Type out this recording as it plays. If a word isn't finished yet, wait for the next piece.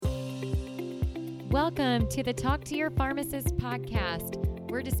Welcome to the Talk to Your Pharmacist podcast.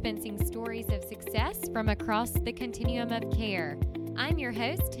 We're dispensing stories of success from across the continuum of care. I'm your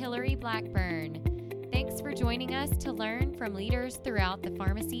host, Hillary Blackburn. Thanks for joining us to learn from leaders throughout the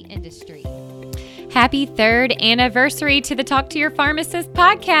pharmacy industry. Happy third anniversary to the Talk to Your Pharmacist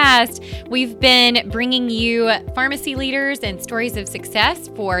podcast. We've been bringing you pharmacy leaders and stories of success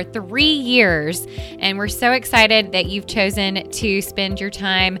for 3 years, and we're so excited that you've chosen to spend your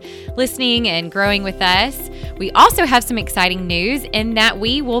time listening and growing with us. We also have some exciting news in that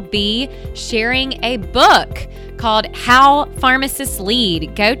we will be sharing a book called How Pharmacists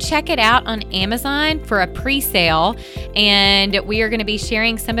Lead. Go check it out on Amazon for a pre-sale. And we are going to be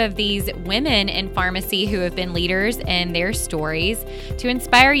sharing some of these women in pharmacy who have been leaders and their stories to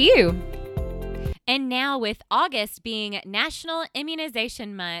inspire you. And now, with August being National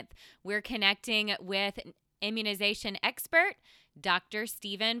Immunization Month, we're connecting with immunization expert, Dr.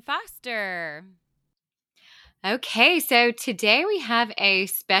 Stephen Foster. Okay, so today we have a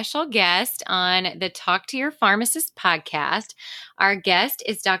special guest on the Talk to Your Pharmacist podcast. Our guest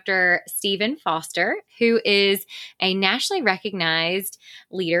is Dr. Stephen Foster, who is a nationally recognized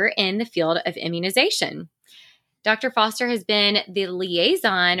leader in the field of immunization. Dr. Foster has been the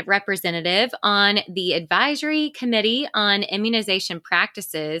liaison representative on the Advisory Committee on Immunization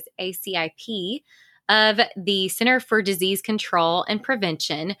Practices, ACIP, of the Center for Disease Control and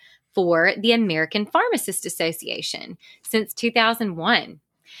Prevention for the American Pharmacists Association since 2001.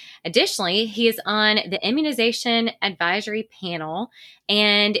 Additionally, he is on the Immunization Advisory Panel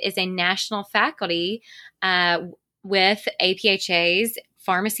and is a national faculty with APHA's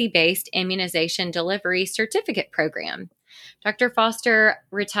Pharmacy-Based Immunization Delivery Certificate Program. Dr. Foster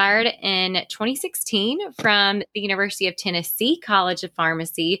retired in 2016 from the University of Tennessee College of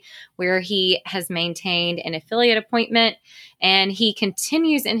Pharmacy, where he has maintained an affiliate appointment, and he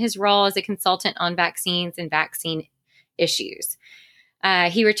continues in his role as a consultant on vaccines and vaccine issues.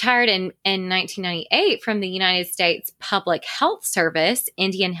 He retired in 1998 from the United States Public Health Service,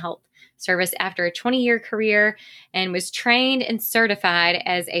 Indian Health Service, after a 20-year career, and was trained and certified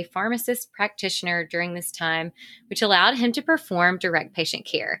as a pharmacist practitioner during this time, which allowed him to perform direct patient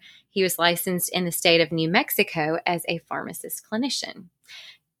care. He was licensed in the state of New Mexico as a pharmacist clinician.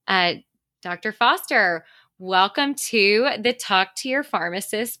 Dr. Foster, welcome to the Talk to Your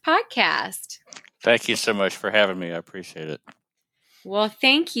Pharmacist podcast. Thank you so much for having me. I appreciate it. Well,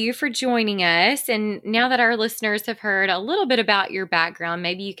 thank you for joining us. And now that our listeners have heard a little bit about your background,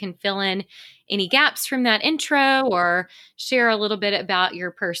 maybe you can fill in any gaps from that intro or share a little bit about your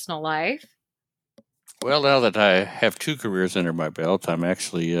personal life. Well, now that I have 2 careers under my belt, I'm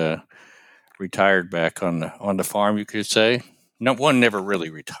actually retired back on the farm, you could say. No, one never really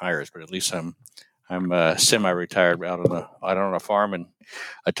retires, but at least I'm semi-retired out on a farm in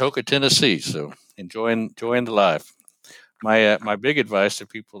Atoka, Tennessee. So enjoying the life. My big advice to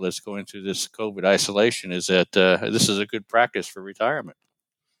people that's going through this COVID isolation is that this is a good practice for retirement.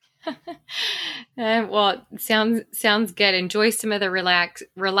 Well, sounds good. Enjoy some of the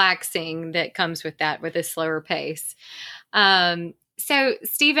relaxing that comes with that, with a slower pace. So,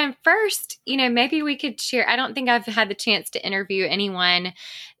 Stephen, first, maybe we could share. I don't think I've had the chance to interview anyone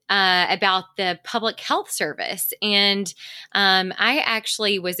about the public health service. And I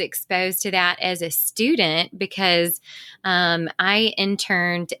actually was exposed to that as a student because I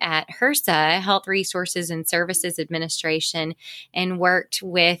interned at HRSA, Health Resources and Services Administration, and worked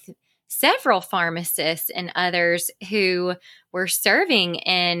with several pharmacists and others who were serving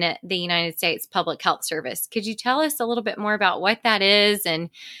in the United States Public Health Service. Could you tell us a little bit more about what that is and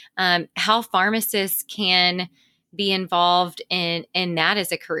how pharmacists can be involved in that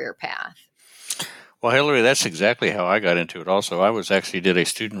as a career path? Well, Hillary, that's exactly how I got into it also. I did a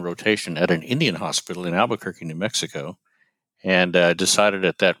student rotation at an Indian hospital in Albuquerque, New Mexico, and decided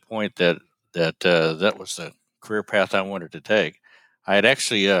at that point that was the career path I wanted to take. I had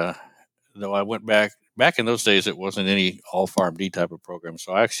actually, though I went back in those days, it wasn't any all PharmD type of program.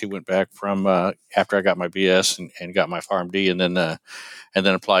 So I actually went back from after I got my BS and got my PharmD, and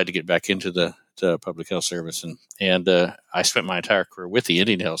then applied to get back into the public health service, and I spent my entire career with the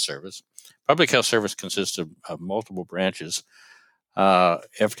Indian Health Service. Public health service consists of multiple branches: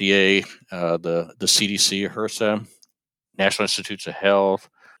 FDA, the CDC, HRSA, National Institutes of Health.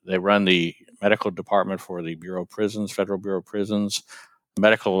 They run the medical department for the Bureau of Prisons, Federal Bureau of Prisons,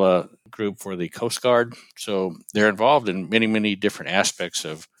 medical group for the Coast Guard. So they're involved in many different aspects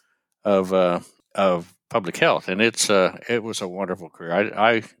of public health, and it was a wonderful career.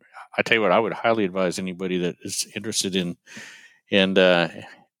 I tell you what, I would highly advise anybody that is interested in a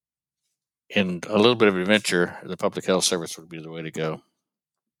little bit of adventure. The public health service would be the way to go.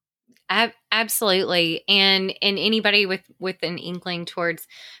 Absolutely. And anybody with an inkling towards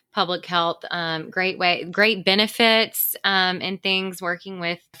public health, great benefits, and things working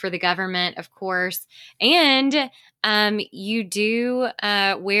with for the government, of course. And you do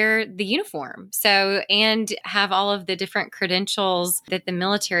wear the uniform. So, and have all of the different credentials that the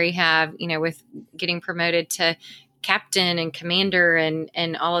military have, with getting promoted to captain and commander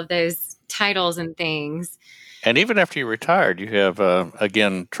and all of those titles and things. And even after you're retired, you have,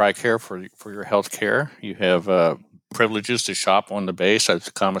 again, TRICARE for your health care. You have privileges to shop on the base at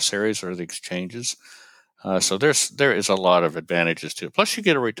the commissaries or the exchanges. So there is a lot of advantages to it. Plus, you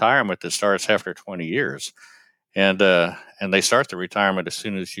get a retirement that starts after 20 years. And they start the retirement as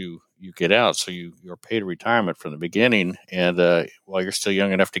soon as you get out. So you're paid a retirement from the beginning, and while you're still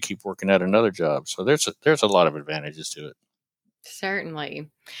young enough to keep working at another job. So there's a lot of advantages to it. Certainly.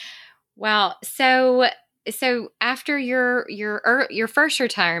 Wow. So after your first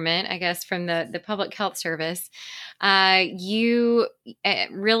retirement, I guess, from the public health service, you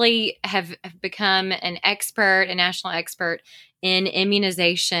really have become a national expert in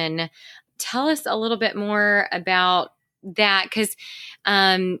immunization. Tell us a little bit more about that, because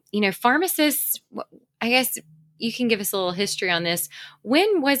pharmacists, I guess you can give us a little history on this.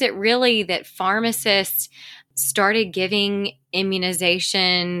 When was it really that pharmacists started giving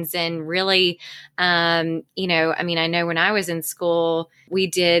immunizations and really, I know when I was in school, we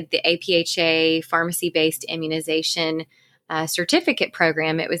did the APHA pharmacy-based immunization certificate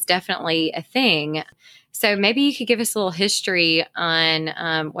program. It was definitely a thing. So maybe you could give us a little history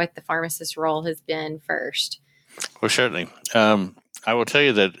on what the pharmacist role has been first. Well, certainly. I will tell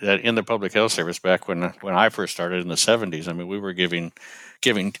you that in the public health service, back when I first started in the 70s, I mean, we were giving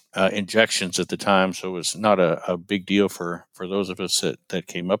injections at the time, so it was not a big deal for those of us that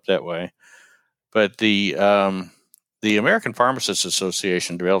came up that way. But the American Pharmacists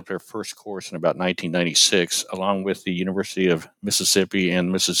Association developed their first course in about 1996, along with the University of Mississippi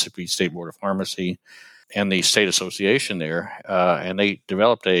and Mississippi State Board of Pharmacy and the state association there, and they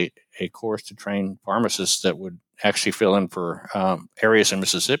developed a course to train pharmacists that would actually fill in for areas in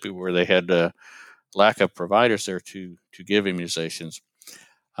Mississippi where they had a lack of providers there to give immunizations.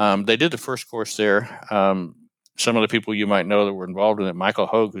 They did the first course there. Some of the people you might know that were involved in it: Michael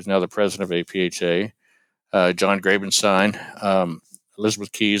Hogue, who's now the president of APHA, John Grabenstein,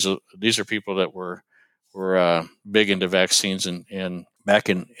 Elizabeth Keys. These are people that were big into vaccines and back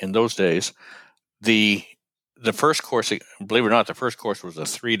in those days. The first course, believe it or not, the first course was a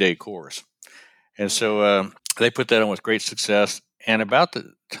 3-day course. And so they put that on with great success. And about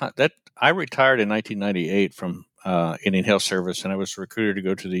the time that I retired in 1998 from Indian Health Service, and I was recruited to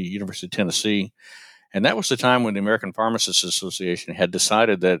go to the University of Tennessee. And that was the time when the American Pharmacists Association had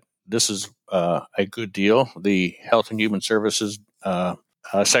decided that this is a good deal. The Health and Human Services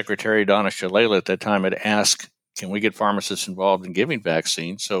Secretary, Donna Shalala, at that time had asked, can we get pharmacists involved in giving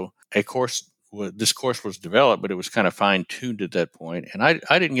vaccines? So this course was developed, but it was kind of fine-tuned at that point. And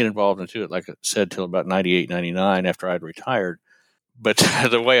I didn't get involved into it, like I said, till about 98, 99 after I'd retired. But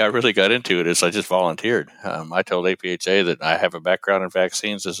the way I really got into it is I just volunteered. I told APHA that I have a background in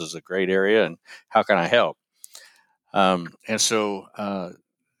vaccines. This is a great area, and how can I help? And so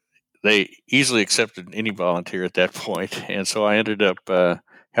they easily accepted any volunteer at that point. And so I ended up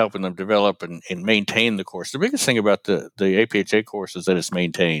helping them develop and maintain the course. The biggest thing about the APHA course is that it's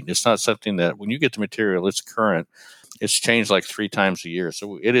maintained. It's not something that when you get the material, it's current. It's changed like 3 times a year.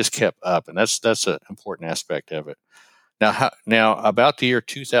 So it is kept up, and that's an important aspect of it. Now, about the year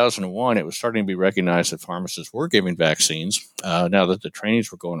 2001, it was starting to be recognized that pharmacists were giving vaccines. Now that the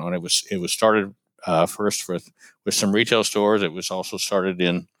trainings were going on, it was started first with some retail stores. It was also started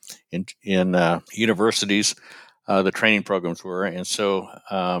in universities. The training programs were, and so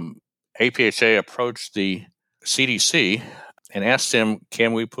APHA approached the CDC and asked them,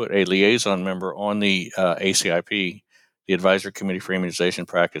 can we put a liaison member on the ACIP, the Advisory Committee for Immunization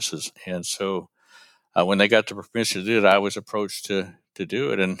Practices? And so when they got the permission to do it, I was approached to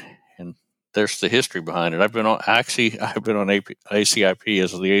do it, and there's the history behind it. I've been on ACIP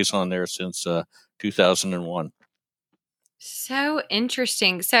as a liaison there since 2001. So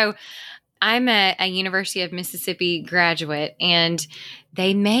interesting. So I'm a University of Mississippi graduate, and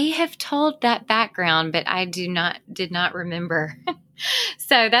they may have told that background, but I did not remember.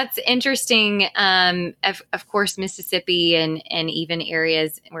 So that's interesting. Of course, Mississippi and even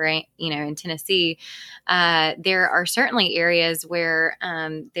areas where, in Tennessee, there are certainly areas where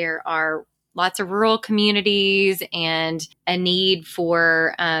there are lots of rural communities and a need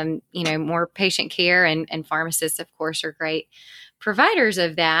for, more patient care, and pharmacists, of course, are great providers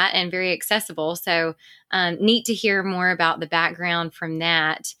of that and very accessible. So neat to hear more about the background from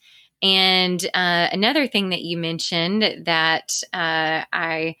that. And another thing that you mentioned that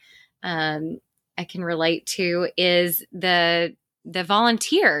I can relate to is the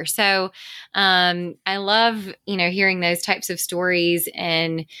volunteer. So I love hearing those types of stories,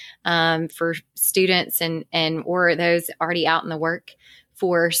 and for students and or those already out in the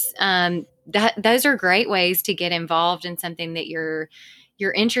workforce, that those are great ways to get involved in something that you're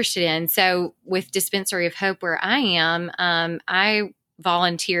interested in. So with Dispensary of Hope, where I am, I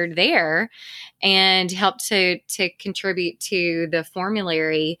volunteered there and helped to contribute to the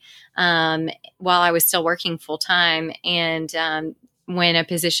formulary while I was still working full time. And when a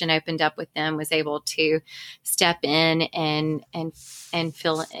position opened up with them, was able to step in and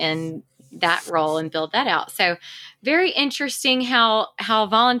fill in that role and build that out. So very interesting how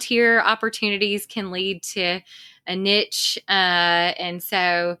volunteer opportunities can lead to a niche. And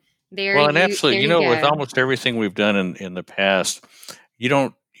so Well, and absolutely, there you with go. almost everything we've done in the past, you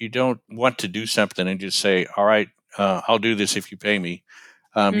don't want to do something and just say, all right, I'll do this if you pay me.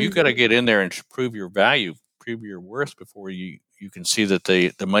 You've got to get in there and prove your value, prove your worth before you can see that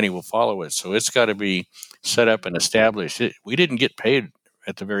the money will follow it. So it's got to be set up and established. We didn't get paid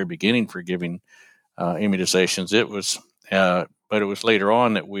at the very beginning for giving immunizations. It was, but it was later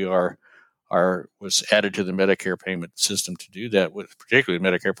on that was added to the Medicare payment system to do that, with particularly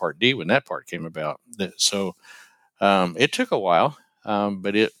Medicare Part D when that part came about. So it took a while,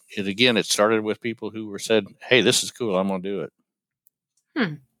 but it again, it started with people who said, "Hey, this is cool. I'm going to do it."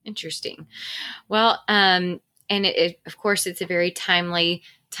 Interesting. Well, and of course, it's a very timely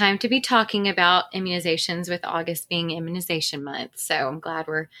time to be talking about immunizations, with August being immunization month. So I'm glad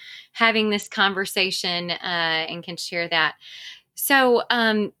we're having this conversation and can share that. So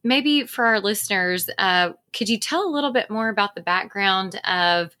maybe for our listeners, could you tell a little bit more about the background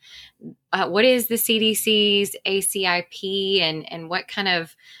of what is the CDC's ACIP, and what kind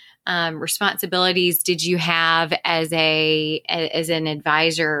of responsibilities did you have as an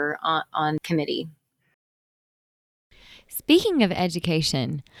advisor on committee? Speaking of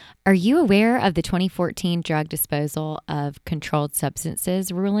education, are you aware of the 2014 Drug Disposal of Controlled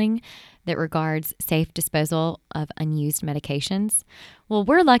Substances ruling that regards safe disposal of unused medications? Well,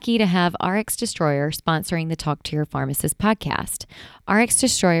 we're lucky to have RX Destroyer sponsoring the Talk to Your Pharmacist podcast. RX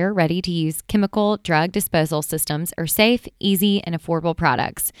Destroyer ready-to-use chemical drug disposal systems are safe, easy, and affordable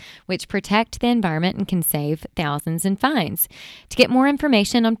products, which protect the environment and can save thousands in fines. To get more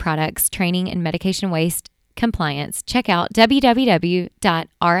information on products, training, and medication waste compliance, check out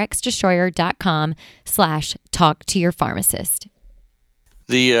www.rxdestroyer.com/talktoyourpharmacist.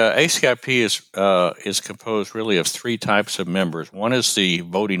 The ACIP is composed really of three types of members. One is the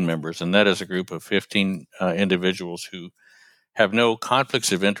voting members, and that is a group of 15 individuals who have no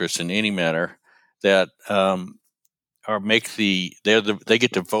conflicts of interest in any matter, that they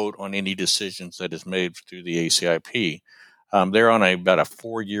get to vote on any decisions that is made through the ACIP. They're on about a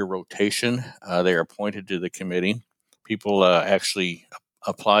 4-year rotation. They are appointed to the committee. People actually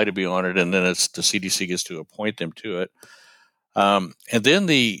apply to be on it, and then the CDC gets to appoint them to it. And then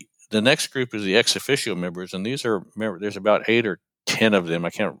the next group is the ex officio members, and there's about 8 or 10 of them. I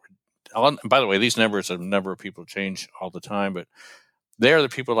can't. By the way, these numbers, a number of people change all the time, but they are the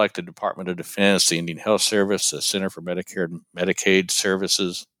people like the Department of Defense, the Indian Health Service, the Center for Medicare and Medicaid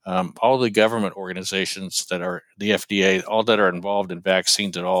Services, all the government organizations that are the FDA, all that are involved in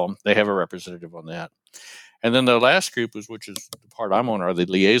vaccines at all. They have a representative on that. And then the last group, which is the part I'm on, are the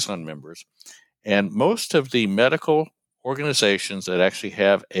liaison members. And most of the medical organizations that actually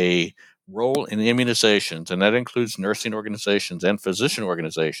have a role in immunizations, and that includes nursing organizations and physician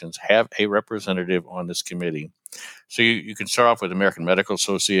organizations, have a representative on this committee. So you can start off with American Medical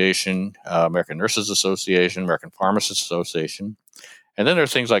Association, American Nurses Association, American Pharmacists Association. And then there are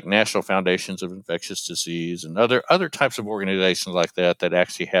things like National Foundations of Infectious Disease and other types of organizations like that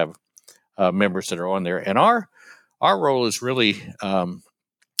actually have members that are on there. And our role is really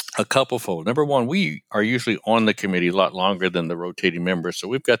a couplefold. Number one, we are usually on the committee a lot longer than the rotating members, so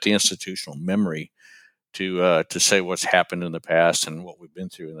we've got the institutional memory to say what's happened in the past and what we've been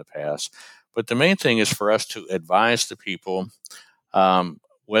through in the past. But the main thing is for us to advise the people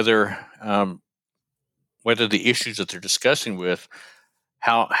whether the issues that they're discussing with,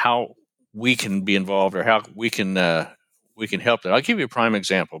 how we can be involved or how we can help them. I'll give you a prime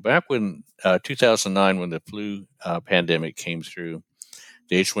example. Back when 2009, when the flu pandemic came through,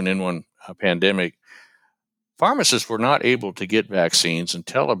 the H1N1 pandemic, pharmacists were not able to get vaccines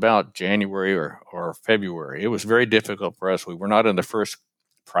until about January or February. It was very difficult for us. We were not in the first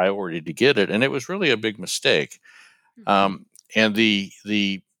priority to get it, and it was really a big mistake. And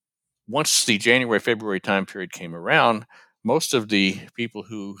once the January, February time period came around, most of the people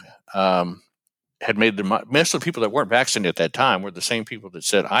who had made most of the people that weren't vaccinated at that time were the same people that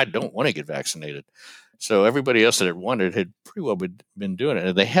said, I don't want to get vaccinated. So everybody else that had wanted had pretty well been doing it.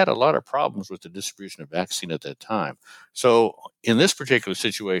 And they had a lot of problems with the distribution of vaccine at that time. So in this particular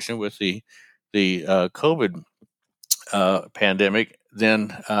situation with the COVID pandemic,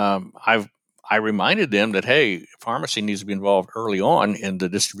 then I reminded them that, hey, pharmacy needs to be involved early on in the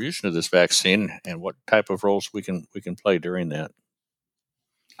distribution of this vaccine and what type of roles we can play during that.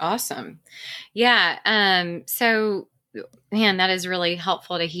 Awesome. Yeah. So, man, that is really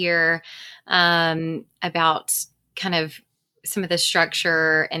helpful to hear about kind of some of the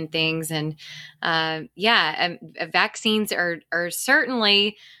structure and things. And vaccines are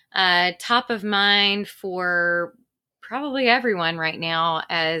certainly top of mind for probably everyone right now,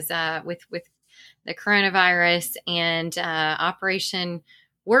 as with the coronavirus and Operation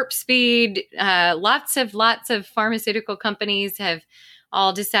Warp Speed. Lots of pharmaceutical companies have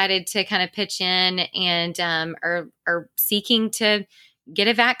all decided to kind of pitch in and are seeking to get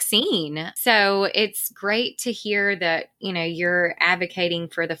a vaccine. So it's great to hear that, you're advocating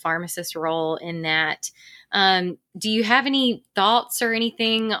for the pharmacist role in that. Do you have any thoughts or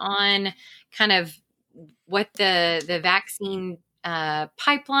anything on kind of what the vaccine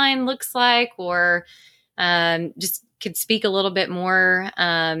pipeline looks like, or just could speak a little bit more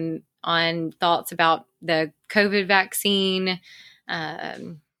on thoughts about the COVID vaccine?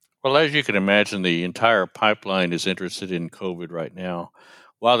 Well, as you can imagine, the entire pipeline is interested in COVID right now.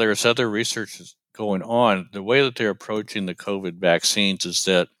 While there's other research going on, the way that they're approaching the COVID vaccines is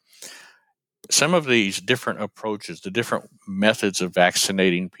that some of these different approaches, the different methods of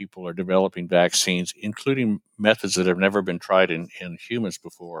vaccinating people or developing vaccines, including methods that have never been tried in humans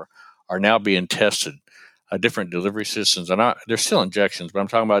before, are now being tested. Different delivery systems, and they're still injections, but I'm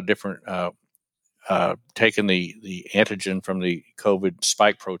talking about different taking the antigen from the COVID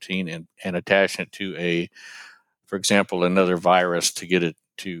spike protein and attaching it to for example, another virus to get it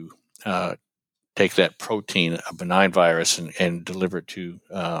to take that protein, a benign virus, and deliver it to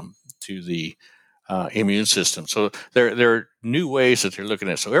the immune system. So there are new ways that they're looking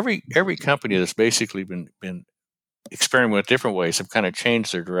at. So every company that's basically been experimenting with different ways have kind of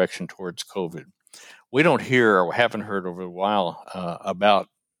changed their direction towards COVID. We don't hear or haven't heard over a while about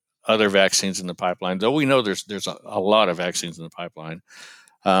other vaccines in the pipeline, though we know there's a lot of vaccines in the pipeline.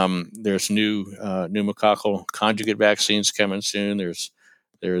 There's new pneumococcal conjugate vaccines coming soon. There's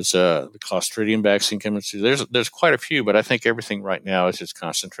the Clostridium vaccine coming soon. There's quite a few, but I think everything right now is just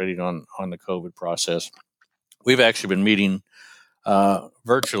concentrating on the COVID process. We've actually been meeting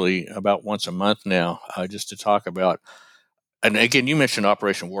virtually about once a month now, just to talk about. And again, you mentioned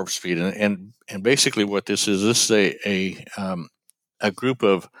Operation Warp Speed, and basically what this is a group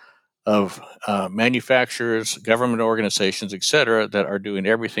of manufacturers, government organizations, et cetera, that are doing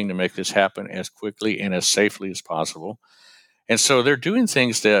everything to make this happen as quickly and as safely as possible. And so they're doing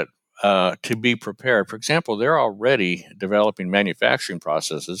things that to be prepared. For example, they're already developing manufacturing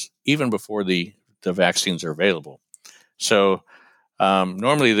processes even before the vaccines are available. So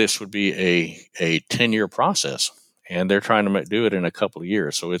normally this would be a 10-year process, and they're trying to do it in a couple of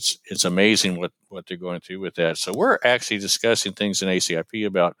years. So it's amazing what they're going through with that. So we're actually discussing things in ACIP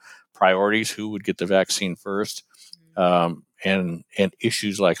about priorities, who would get the vaccine first, and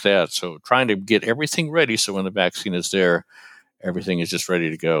issues like that. So trying to get everything ready so when the vaccine is there, everything is just ready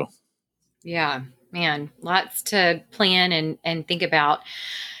to go. Yeah, man, lots to plan and think about.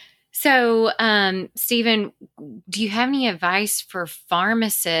 So, Stephen, do you have any advice for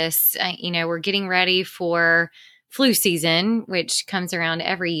pharmacists? We're getting ready for flu season, which comes around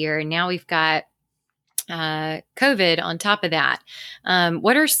every year, and now we've got COVID on top of that.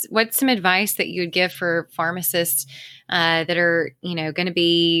 What's some advice that you would give for pharmacists that are, going to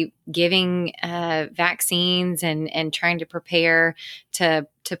be giving vaccines and trying to prepare to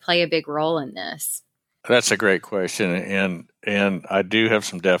play a big role in this? That's a great question, and I do have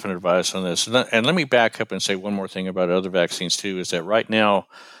some definite advice on this. And let me back up and say one more thing about other vaccines too, is that right now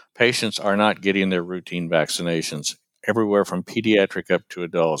patients are not getting their routine vaccinations. Everywhere from pediatric up to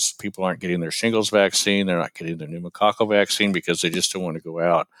adults, people aren't getting their shingles vaccine. They're not getting their pneumococcal vaccine because they just don't want to go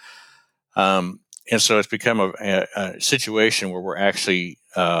out. And so it's become a situation where we're actually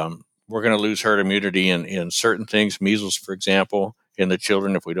we're going to lose herd immunity in certain things, measles, for example, in the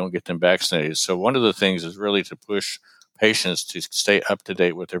children if we don't get them vaccinated. So one of the things is really to push patients to stay up to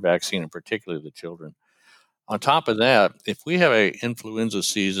date with their vaccine, and particularly the children. On top of that, if we have an influenza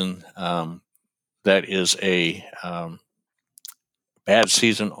season that is a bad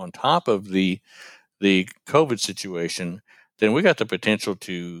season on top of the COVID situation, then we got the potential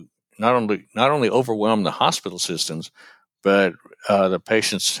to not only overwhelm the hospital systems, but the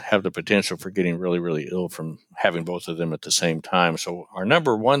patients have the potential for getting really, really ill from having both of them at the same time. So our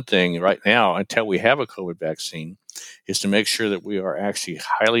number one thing right now, until we have a COVID vaccine, is to make sure that we are actually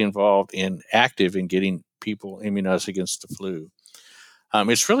highly involved and active in getting people immunized against the flu.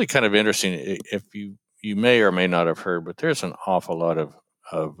 It's really kind of interesting. If you may or may not have heard, but there's an awful lot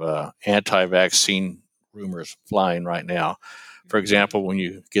of anti-vaccine rumors flying right now. For example, when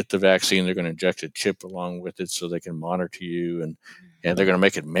you get the vaccine, they're going to inject a chip along with it so they can monitor you, and they're going to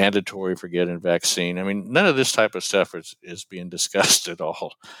make it mandatory for getting a vaccine. I mean, none of this type of stuff is being discussed at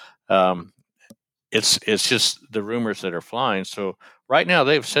all. It's just the rumors that are flying. So right now,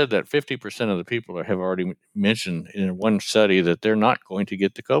 they've said that 50% of the people have already mentioned in one study that they're not going to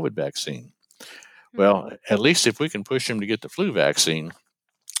get the COVID vaccine. Well, at least if we can push them to get the flu vaccine,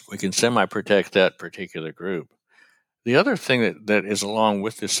 we can semi-protect that particular group. The other thing that is along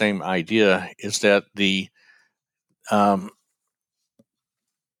with the same idea is that we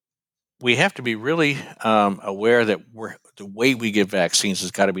have to be really aware that the way we give vaccines has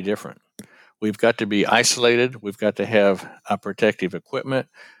got to be different. We've got to be isolated. We've got to have protective equipment.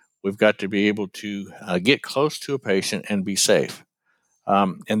 We've got to be able to get close to a patient and be safe.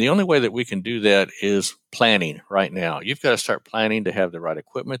 And the only way that we can do that is planning right now. You've got to start planning to have the right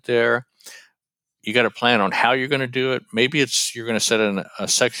equipment there. You got to plan on how you're going to do it. Maybe you're going to set a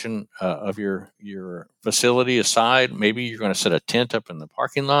section of your facility aside. Maybe you're going to set a tent up in the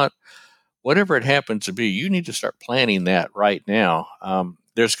parking lot. Whatever it happens to be, you need to start planning that right now.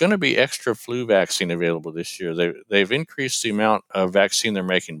 There's going to be extra flu vaccine available this year. They've increased the amount of vaccine they're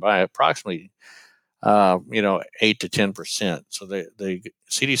making by approximately 8 to 10%. So the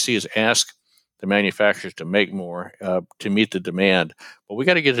CDC has asked the manufacturers to make more to meet the demand, but we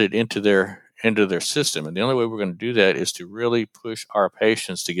got to get it into their system. And the only way we're going to do that is to really push our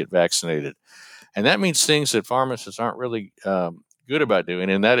patients to get vaccinated. And that means things that pharmacists aren't really good about doing,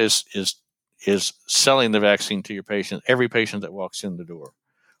 and that is selling the vaccine to your patient, every patient that walks in the door.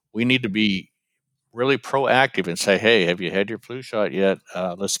 We need to be really proactive and say, hey, have you had your flu shot yet?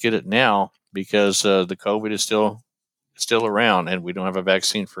 Let's get it now, because the COVID is still around and we don't have a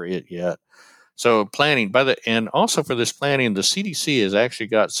vaccine for it yet. So planning and also for this planning, the CDC has actually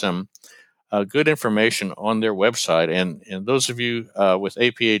got some good information on their website. And those of you with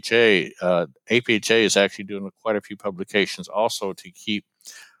APHA, APHA is actually doing quite a few publications also to keep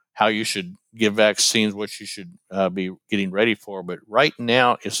how you should give vaccines, what you should be getting ready for. But right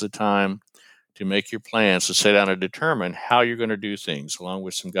now is the time to make your plans, to sit down and determine how you're going to do things, along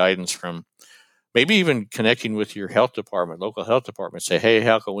with some guidance from maybe even connecting with your health department, local health department. Say, hey,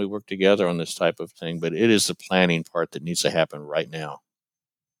 how can we work together on this type of thing? But it is the planning part that needs to happen right now.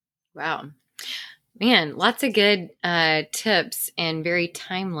 Wow. Man, lots of good tips and very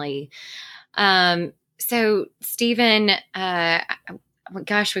timely. So, Stephen,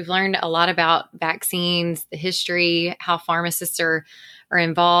 gosh, we've learned a lot about vaccines, the history, how pharmacists are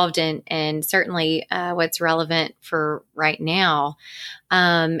involved, and certainly what's relevant for right now.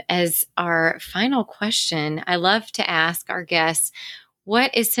 As our final question, I love to ask our guests,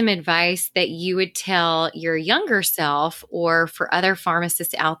 what is some advice that you would tell your younger self, or for other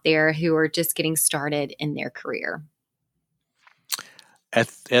pharmacists out there who are just getting started in their career?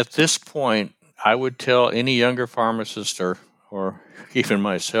 At this point, I would tell any younger pharmacist or even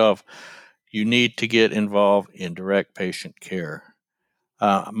myself, you need to get involved in direct patient care.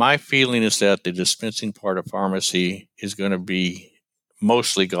 My feeling is that the dispensing part of pharmacy is going to be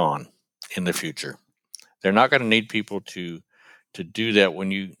mostly gone in the future. They're not going to need people to do that.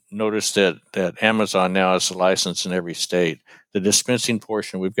 When you notice that Amazon now has a license in every state, the dispensing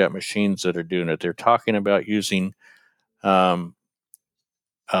portion, we've got machines that are doing it. They're talking about using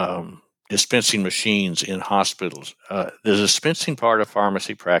dispensing machines in hospitals. The dispensing part of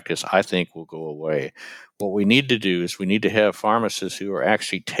pharmacy practice, I think, will go away. What we need to do is we need to have pharmacists who are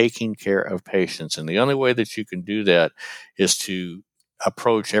actually taking care of patients. And the only way that you can do that is to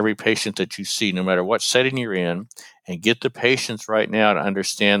approach every patient that you see, no matter what setting you're in, and get the patients right now to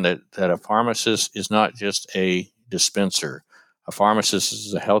understand that a pharmacist is not just a dispenser. A pharmacist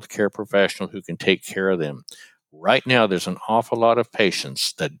is a healthcare professional who can take care of them. Right now, there's an awful lot of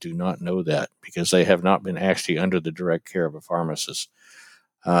patients that do not know that because they have not been actually under the direct care of a pharmacist.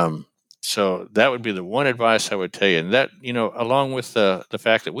 So that would be the one advice I would tell you. And that, along with the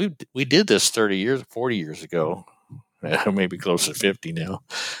fact that we did this 40 years ago, maybe close to 50 now,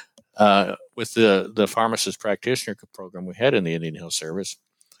 with the pharmacist practitioner program we had in the Indian Health Service.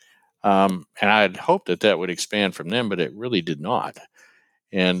 And I had hoped that would expand from them, but it really did not.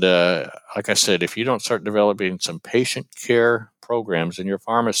 And like I said, if you don't start developing some patient care programs in your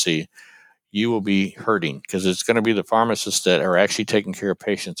pharmacy, you will be hurting, because it's going to be the pharmacists that are actually taking care of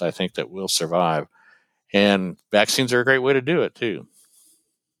patients, I think, that will survive. And vaccines are a great way to do it too.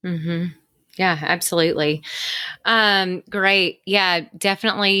 Mm-hmm. Yeah, absolutely. Great. Yeah,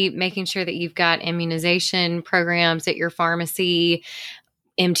 definitely making sure that you've got immunization programs at your pharmacy,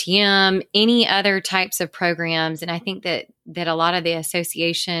 MTM, any other types of programs. And I think that a lot of the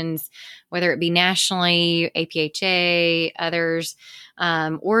associations, whether it be nationally, APHA, others,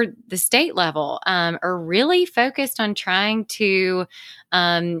 or the state level, are really focused on trying to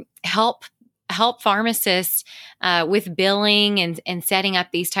help pharmacists with billing and setting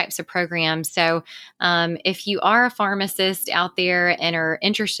up these types of programs. So if you are a pharmacist out there and are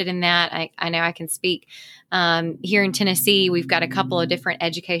interested in that, I know I can speak. Here in Tennessee, we've got a couple of different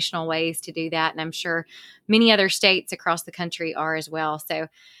educational ways to do that. And I'm sure many other states across the country are as well. So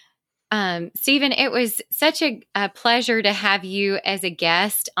Stephen, it was such a pleasure to have you as a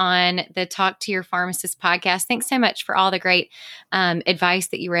guest on the Talk to Your Pharmacist podcast. Thanks so much for all the great advice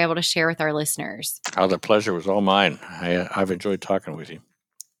that you were able to share with our listeners. Oh, the pleasure was all mine. I've enjoyed talking with you.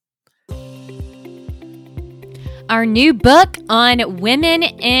 Our new book on women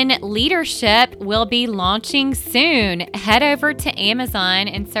in leadership will be launching soon. Head over to Amazon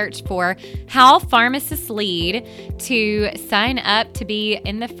and search for How Pharmacists Lead to sign up to be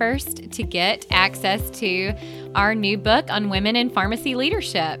in the first to get access to our new book on women in pharmacy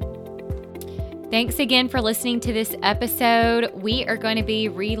leadership. Thanks again for listening to this episode. We are going to be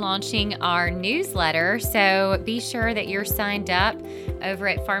relaunching our newsletter, so be sure that you're signed up over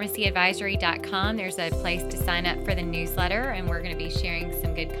at pharmacyadvisory.com. There's a place to sign up for the newsletter, and we're going to be sharing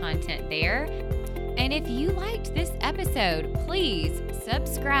some good content there. And if you liked this episode, please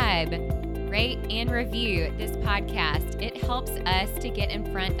subscribe, rate, and review this podcast. It helps us to get in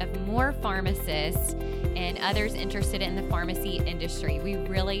front of more pharmacists and others interested in the pharmacy industry. We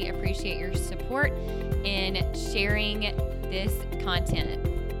really appreciate your support in sharing this content.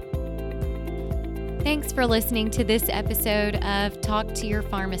 Thanks for listening to this episode of Talk to Your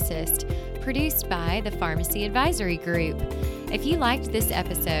Pharmacist, produced by the Pharmacy Advisory Group. If you liked this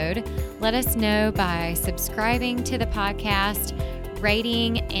episode, let us know by subscribing to the podcast,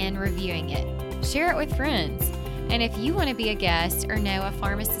 rating, and reviewing it. Share it with friends. And if you want to be a guest or know a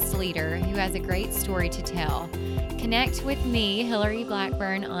pharmacist leader who has a great story to tell, connect with me, Hillary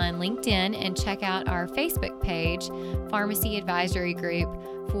Blackburn, on LinkedIn and check out our Facebook page, Pharmacy Advisory Group,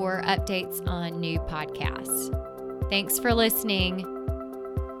 for updates on new podcasts. Thanks for listening.